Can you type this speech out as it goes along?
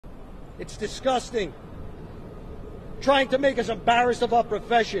It's disgusting. Trying to make us embarrassed of our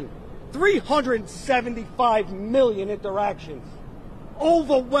profession. 375 million interactions.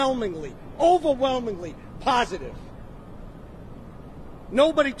 Overwhelmingly positive.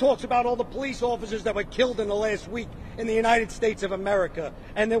 Nobody talks about all the police officers that were killed in the last week in the United States of America,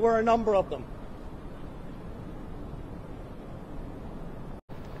 and there were a number of them.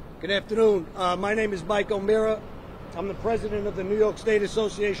 Good afternoon. My name is Mike O'Meara. I'm the president of the New York State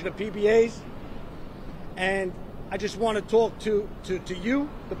Association of PBAs, and I just want to talk to you,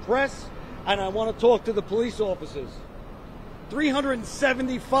 the press, and I want to talk to the police officers.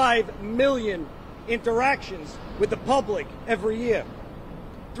 375 million interactions with the public every year.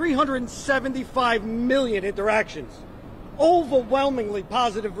 375 million interactions. Overwhelmingly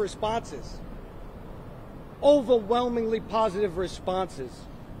positive responses. Overwhelmingly positive responses.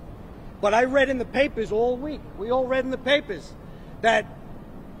 But I read in the papers all week, we all read in the papers, that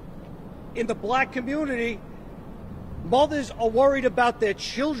in the black community, mothers are worried about their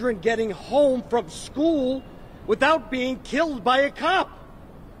children getting home from school without being killed by a cop.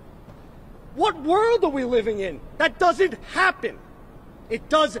 What world are we living in? That doesn't happen. It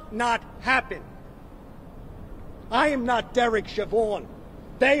does not happen. I am not Derek Chauvin.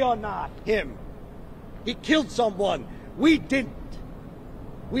 They are not him. He killed someone. We didn't.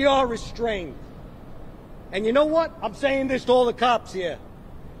 We are restrained. And you know what? I'm saying this to all the cops here.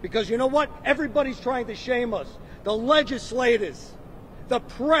 Because you know what? Everybody's trying to shame us. The legislators, the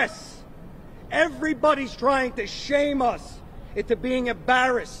press, everybody's trying to shame us into being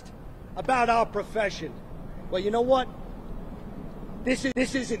embarrassed about our profession. Well, you know what? This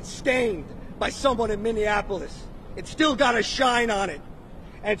isn't stained by someone in Minneapolis. It's still got a shine on it.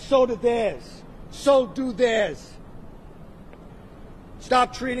 And so do theirs. So do theirs.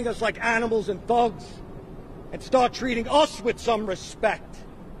 Stop treating us like animals and thugs and start treating us with some respect.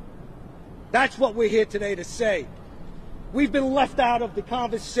 That's what we're here today to say. We've been left out of the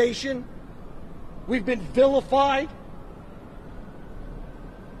conversation. We've been vilified.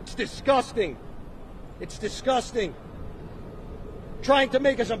 It's disgusting. It's disgusting. Trying to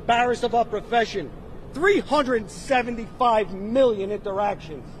make us embarrassed of our profession. 375 million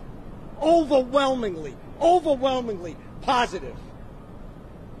interactions. Overwhelmingly positive.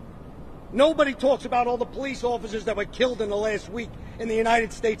 Nobody talks about all the police officers that were killed in the last week in the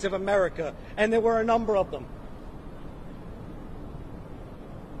United States of America, and there were a number of them.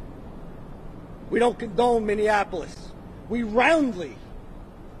 We don't condone Minneapolis. We roundly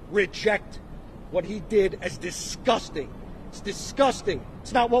reject what he did as disgusting. It's disgusting.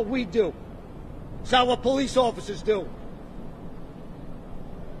 It's not what we do. It's not what police officers do.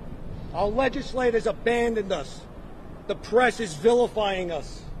 Our legislators abandoned us. The press is vilifying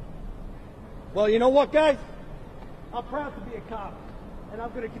us. Well, you know what, guys? I'm proud to be a cop. And I'm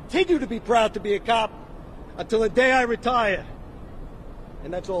going to continue to be proud to be a cop until the day I retire.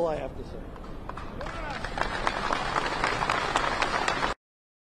 And that's all I have to say.